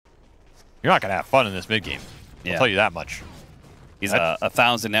You're not going to have fun in this mid game. I'll tell you that much. He's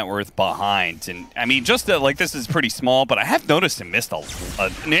 1,000 net worth behind. And I mean, just like this is pretty small, but I have noticed him missed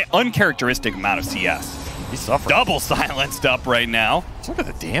an uncharacteristic amount of CS. He's suffering. Double silenced up right now. Let's look at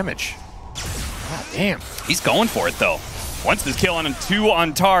the damage. God damn. He's going for it, though. Wants this kill on him, 2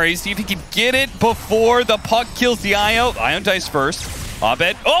 on Tari. See if he can get it before the puck kills the Io. Ion dice first.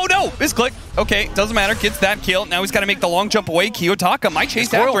 Abed. Oh, no! Misclick. Okay, doesn't matter. Gets that kill. Now he's got to make the long jump away. Kiyotaka might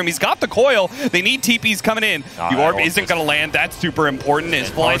chase after him. He's got the coil. They need TPs coming in. The orb isn't going to land. That's super important. His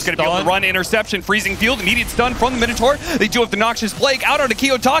Fly's going to be able to run interception. Freezing field. Immediate stun from the Minotaur. They do have the Noxious Plague out onto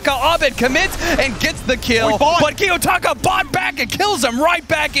Kiyotaka. Abed commits and gets the kill. But Kiyotaka bought back and kills him right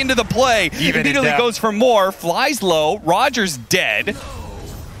back into the play. Immediately goes for more. Flies low. Roger's dead.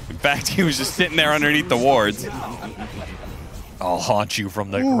 In fact, he was just sitting there underneath the wards. I'll haunt you from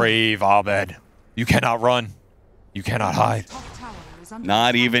the grave, Abed. You cannot run. You cannot hide.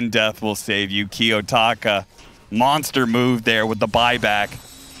 Not even death will save you, Kiyotaka. Monster move there with the buyback.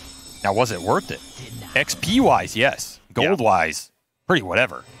 Now, was it worth it? XP-wise, yes. Gold-wise, pretty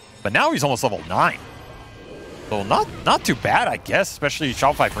whatever. But now he's almost level 9. So not too bad, I guess, especially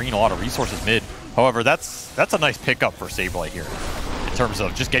Shopify bringing a lot of resources mid. However, that's a nice pickup for Sableye here in terms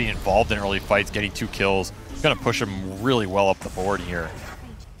of just getting involved in early fights, getting 2 kills. Going to push him really well up the board here.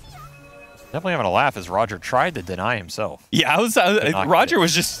 Definitely having a laugh as Roger tried to deny himself. Yeah, Roger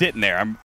was just sitting there.